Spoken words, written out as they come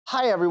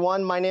Hi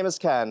everyone, my name is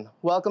Ken.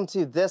 Welcome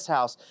to this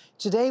house.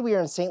 Today we are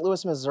in St.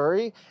 Louis,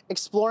 Missouri,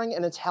 exploring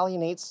an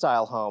Italianate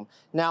style home.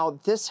 Now,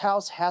 this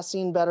house has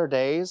seen better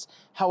days.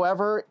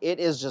 However, it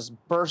is just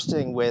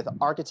bursting with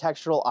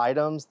architectural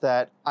items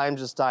that I'm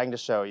just dying to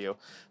show you.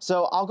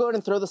 So I'll go ahead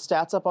and throw the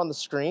stats up on the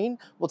screen.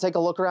 We'll take a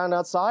look around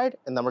outside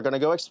and then we're gonna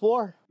go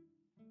explore.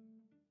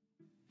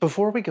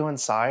 Before we go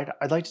inside,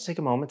 I'd like to take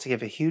a moment to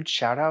give a huge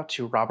shout out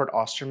to Robert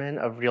Osterman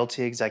of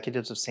Realty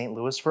Executives of St.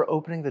 Louis for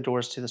opening the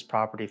doors to this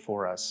property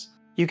for us.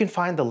 You can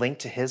find the link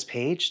to his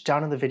page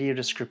down in the video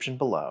description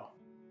below.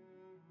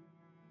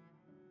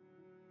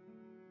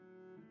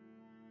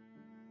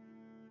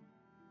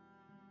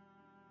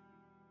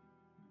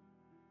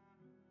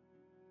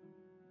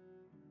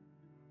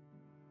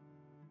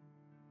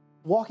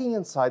 Walking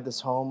inside this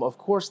home, of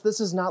course, this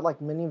is not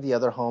like many of the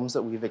other homes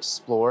that we've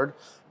explored,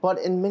 but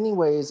in many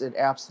ways it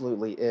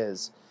absolutely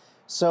is.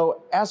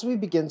 So as we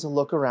begin to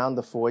look around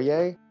the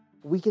foyer,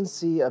 we can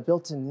see a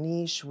built-in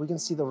niche, we can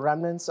see the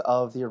remnants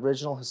of the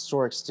original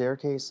historic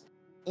staircase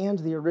and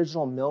the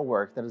original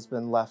millwork that has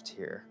been left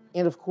here.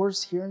 And of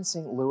course, here in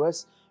St.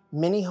 Louis,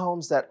 many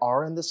homes that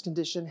are in this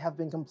condition have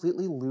been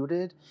completely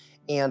looted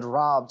and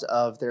robbed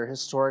of their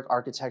historic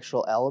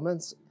architectural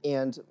elements,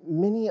 and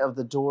many of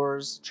the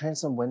doors,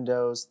 transom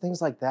windows,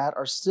 things like that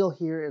are still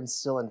here and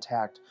still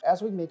intact.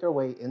 As we make our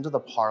way into the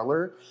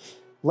parlor,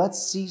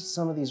 let's see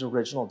some of these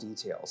original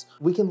details.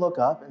 We can look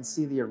up and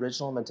see the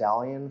original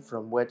medallion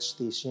from which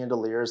the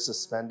chandelier is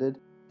suspended,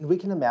 and we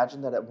can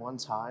imagine that at one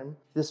time,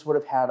 this would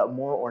have had a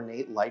more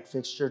ornate light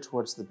fixture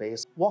towards the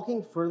base.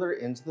 Walking further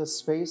into this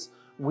space,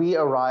 we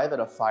arrive at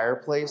a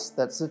fireplace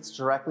that sits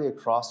directly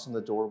across from the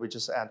door we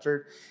just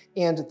entered,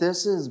 and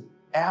this is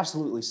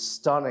absolutely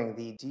stunning,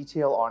 the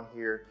detail on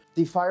here.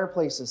 The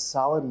fireplace is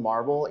solid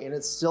marble and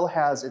it still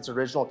has its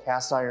original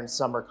cast iron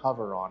summer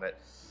cover on it.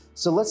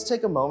 So let's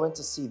take a moment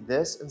to see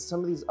this and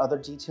some of these other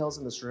details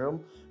in this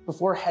room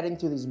before heading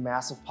through these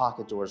massive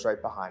pocket doors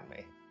right behind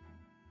me.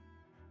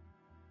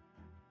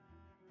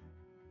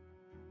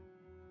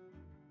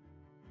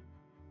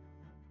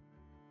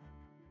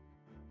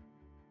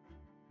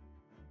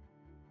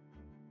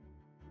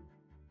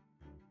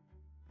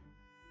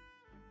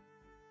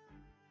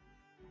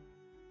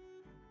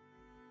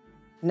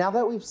 Now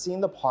that we've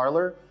seen the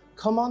parlor,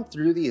 come on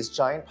through these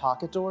giant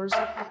pocket doors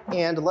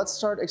and let's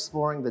start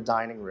exploring the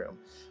dining room.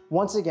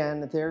 Once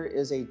again, there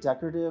is a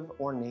decorative,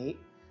 ornate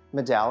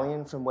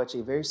medallion from which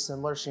a very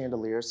similar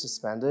chandelier is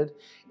suspended.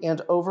 And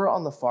over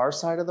on the far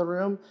side of the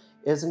room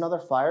is another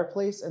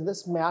fireplace, and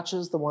this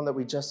matches the one that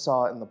we just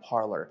saw in the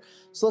parlor.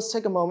 So let's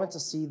take a moment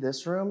to see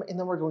this room and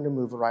then we're going to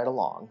move right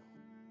along.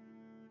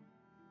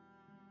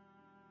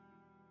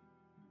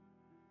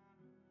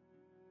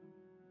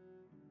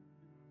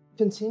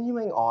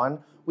 Continuing on,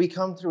 we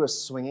come through a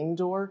swinging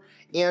door,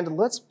 and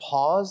let's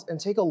pause and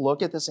take a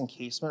look at this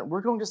encasement.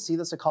 We're going to see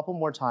this a couple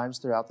more times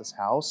throughout this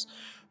house,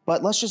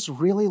 but let's just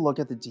really look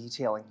at the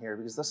detailing here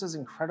because this is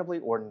incredibly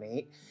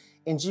ornate,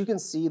 and you can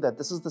see that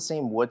this is the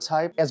same wood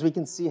type, as we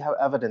can see how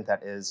evident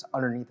that is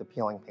underneath the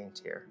peeling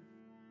paint here.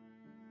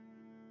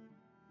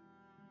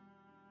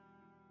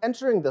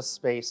 Entering this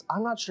space,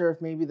 I'm not sure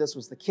if maybe this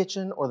was the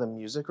kitchen or the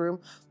music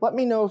room. Let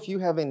me know if you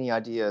have any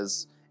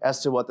ideas as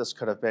to what this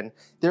could have been.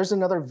 There's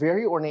another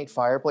very ornate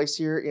fireplace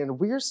here, and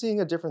we're seeing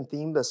a different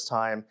theme this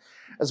time,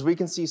 as we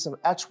can see some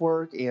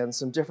etchwork and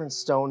some different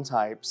stone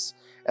types,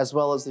 as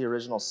well as the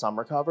original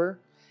summer cover.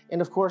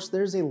 And of course,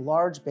 there's a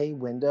large bay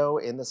window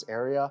in this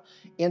area,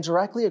 and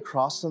directly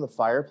across from the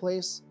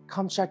fireplace,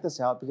 come check this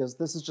out because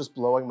this is just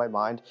blowing my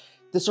mind.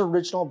 This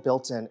original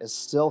built-in is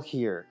still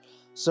here.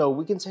 So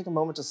we can take a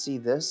moment to see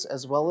this,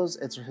 as well as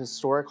its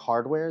historic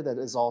hardware that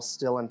is all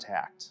still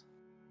intact.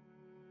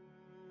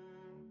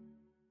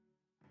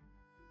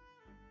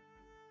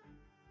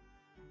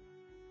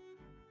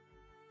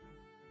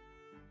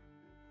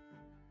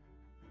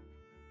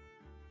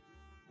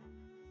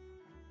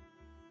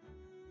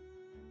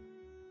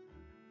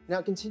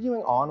 Now,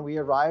 continuing on, we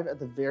arrive at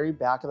the very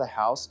back of the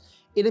house.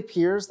 It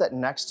appears that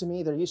next to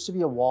me, there used to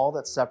be a wall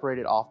that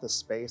separated off this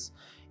space.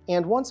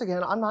 And once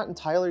again, I'm not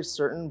entirely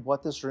certain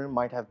what this room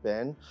might have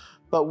been,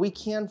 but we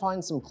can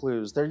find some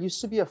clues. There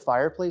used to be a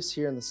fireplace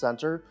here in the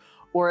center,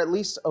 or at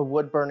least a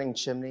wood-burning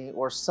chimney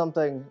or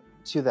something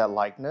to that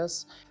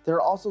likeness. There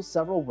are also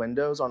several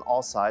windows on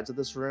all sides of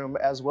this room,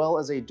 as well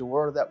as a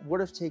door that would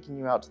have taken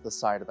you out to the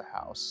side of the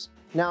house.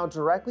 Now,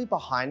 directly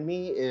behind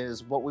me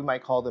is what we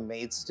might call the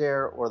maid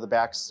stair or the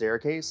back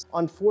staircase.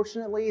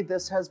 Unfortunately,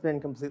 this has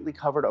been completely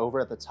covered over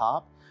at the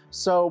top.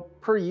 So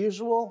per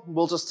usual,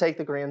 we'll just take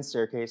the grand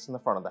staircase in the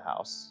front of the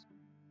house.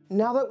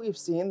 Now that we've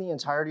seen the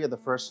entirety of the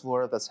first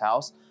floor of this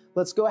house,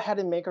 let's go ahead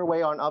and make our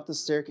way on up the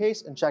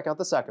staircase and check out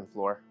the second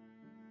floor.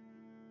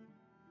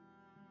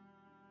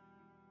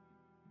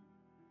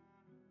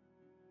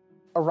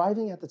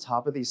 Arriving at the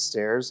top of these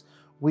stairs,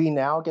 we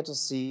now get to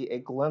see a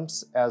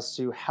glimpse as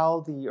to how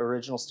the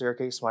original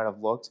staircase might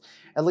have looked,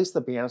 at least the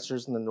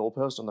banisters and the newel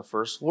post on the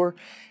first floor,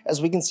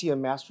 as we can see a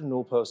master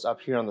newel post up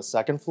here on the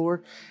second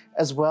floor,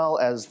 as well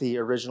as the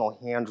original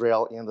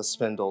handrail and the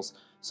spindles.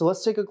 So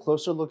let's take a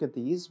closer look at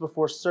these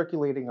before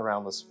circulating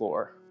around this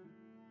floor.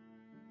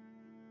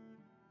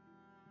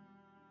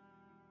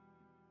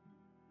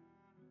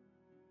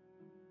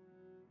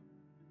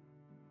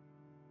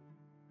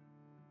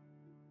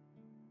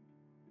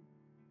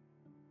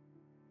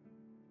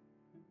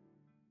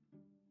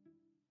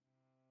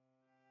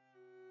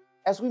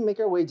 As we make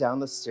our way down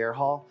the stair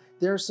hall,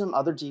 there are some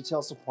other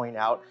details to point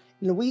out.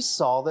 We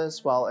saw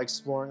this while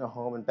exploring a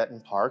home in Benton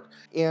Park,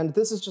 and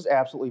this is just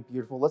absolutely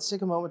beautiful. Let's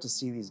take a moment to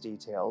see these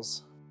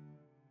details.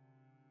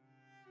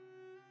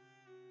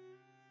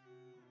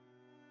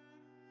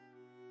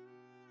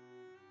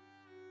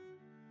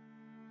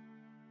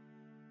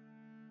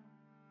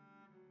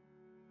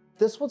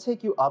 This will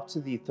take you up to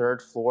the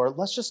 3rd floor.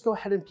 Let's just go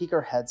ahead and peek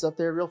our heads up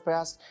there real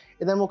fast,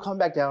 and then we'll come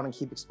back down and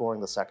keep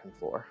exploring the 2nd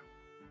floor.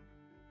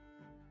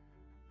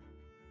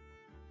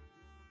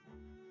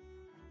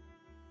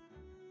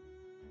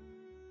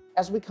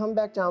 As we come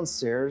back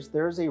downstairs,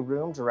 there is a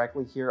room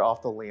directly here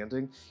off the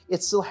landing.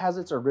 It still has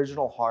its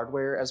original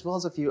hardware as well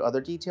as a few other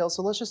details,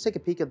 so let's just take a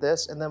peek at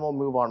this and then we'll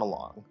move on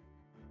along.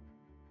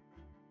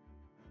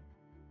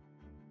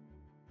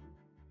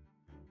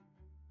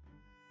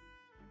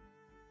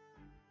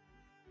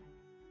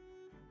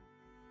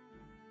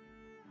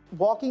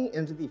 Walking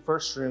into the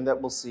first room that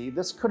we'll see,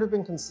 this could have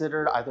been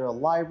considered either a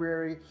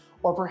library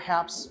or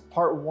perhaps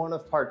part 1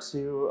 of part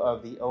 2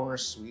 of the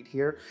owner's suite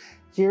here.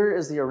 Here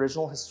is the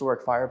original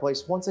historic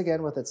fireplace, once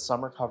again with its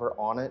summer cover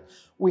on it.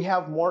 We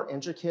have more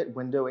intricate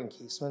window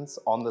encasements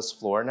on this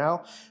floor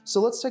now,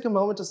 so let's take a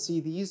moment to see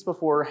these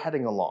before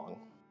heading along.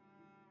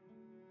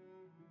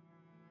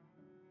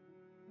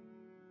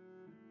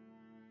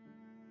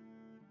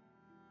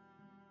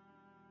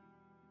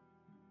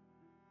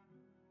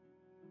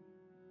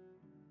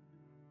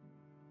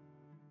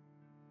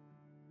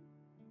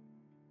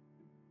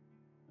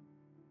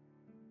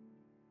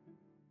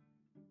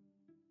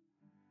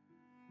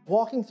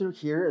 Walking through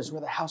here is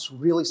where the house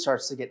really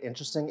starts to get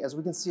interesting, as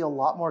we can see a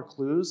lot more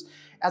clues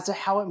as to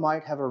how it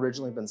might have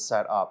originally been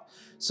set up.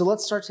 So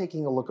let's start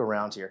taking a look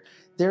around here.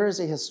 There is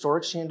a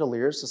historic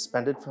chandelier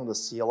suspended from the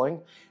ceiling.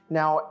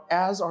 Now,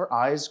 as our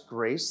eyes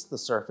grace the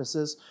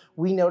surfaces,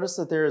 we notice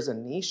that there is a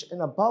niche,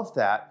 and above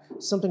that,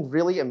 something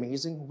really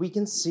amazing. We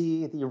can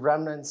see the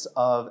remnants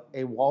of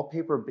a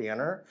wallpaper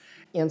banner.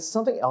 And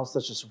something else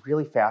that's just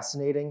really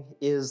fascinating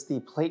is the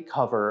plate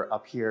cover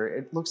up here.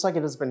 It looks like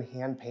it has been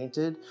hand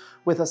painted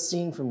with a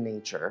scene from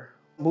nature.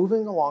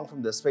 Moving along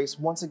from this space,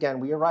 once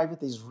again, we arrive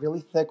at these really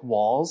thick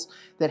walls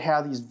that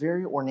have these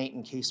very ornate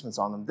encasements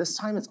on them. This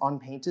time it's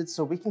unpainted,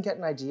 so we can get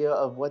an idea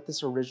of what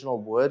this original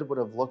wood would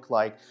have looked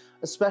like,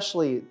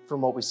 especially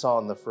from what we saw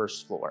on the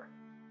 1st floor.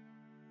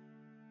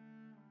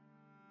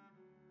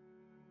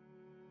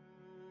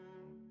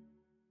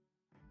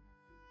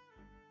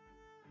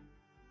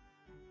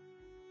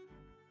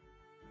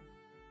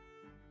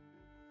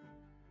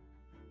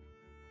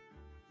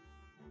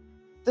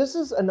 This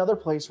is another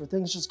place where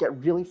things just get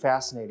really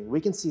fascinating.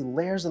 We can see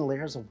layers and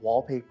layers of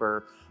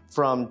wallpaper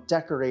from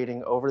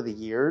decorating over the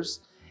years,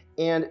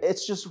 and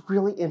it's just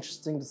really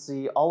interesting to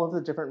see all of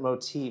the different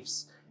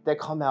motifs that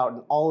come out in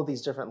all of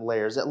these different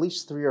layers. At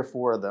least 3 or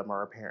 4 of them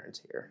are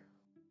apparent here.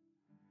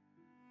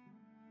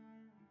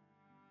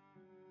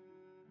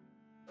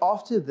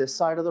 Off to this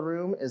side of the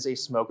room is a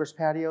smoker's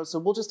patio, so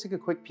we'll just take a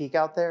quick peek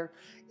out there,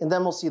 and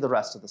then we'll see the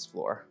rest of this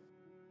floor.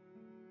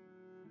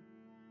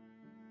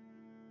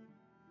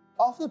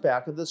 Off the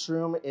back of this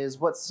room is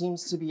what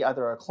seems to be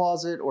either a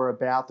closet or a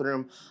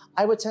bathroom.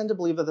 I would tend to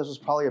believe that this was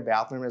probably a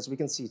bathroom, as we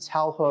can see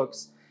towel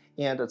hooks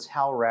and a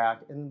towel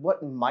rack and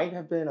what might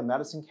have been a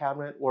medicine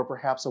cabinet or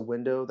perhaps a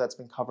window that's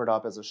been covered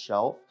up as a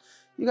shelf.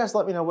 You guys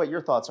let me know what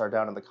your thoughts are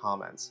down in the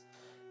comments.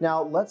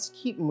 Now let's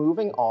keep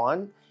moving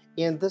on,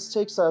 and this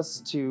takes us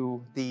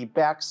to the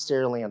back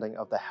stair landing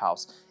of the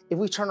house. If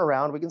we turn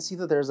around, we can see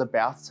that there's a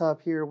bathtub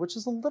here, which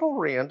is a little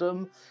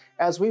random,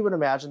 as we would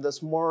imagine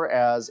this more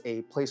as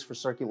a place for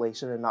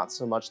circulation and not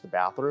so much the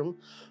bathroom.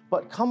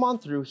 But come on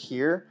through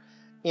here,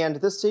 and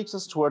this takes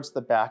us towards the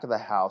back of the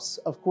house.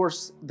 Of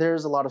course,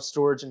 there's a lot of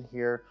storage in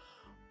here,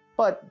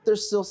 but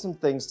there's still some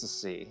things to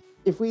see.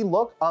 If we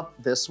look up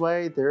this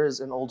way, there is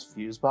an old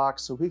fuse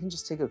box, so we can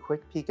just take a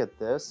quick peek at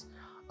this.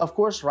 Of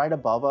course, right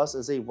above us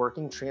is a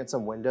working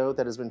transom window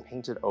that has been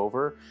painted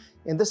over,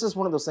 and this is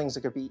one of those things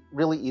that could be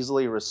really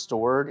easily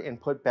restored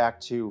and put back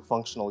to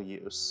functional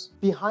use.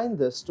 Behind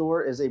this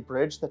door is a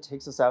bridge that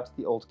takes us out to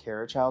the old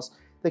carriage house.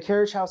 The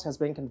carriage house has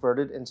been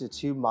converted into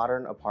 2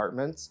 modern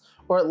apartments,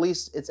 or at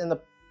least it's in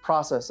the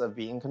process of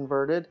being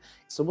converted.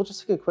 So we'll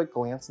just take a quick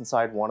glance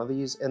inside one of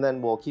these, and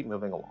then we'll keep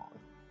moving along.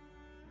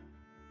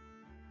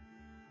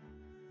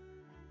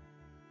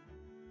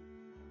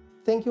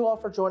 Thank you all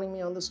for joining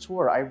me on this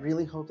tour. I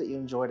really hope that you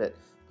enjoyed it.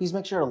 Please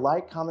make sure to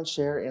like, comment,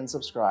 share, and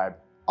subscribe.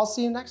 I'll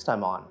see you next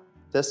time on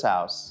This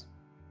House.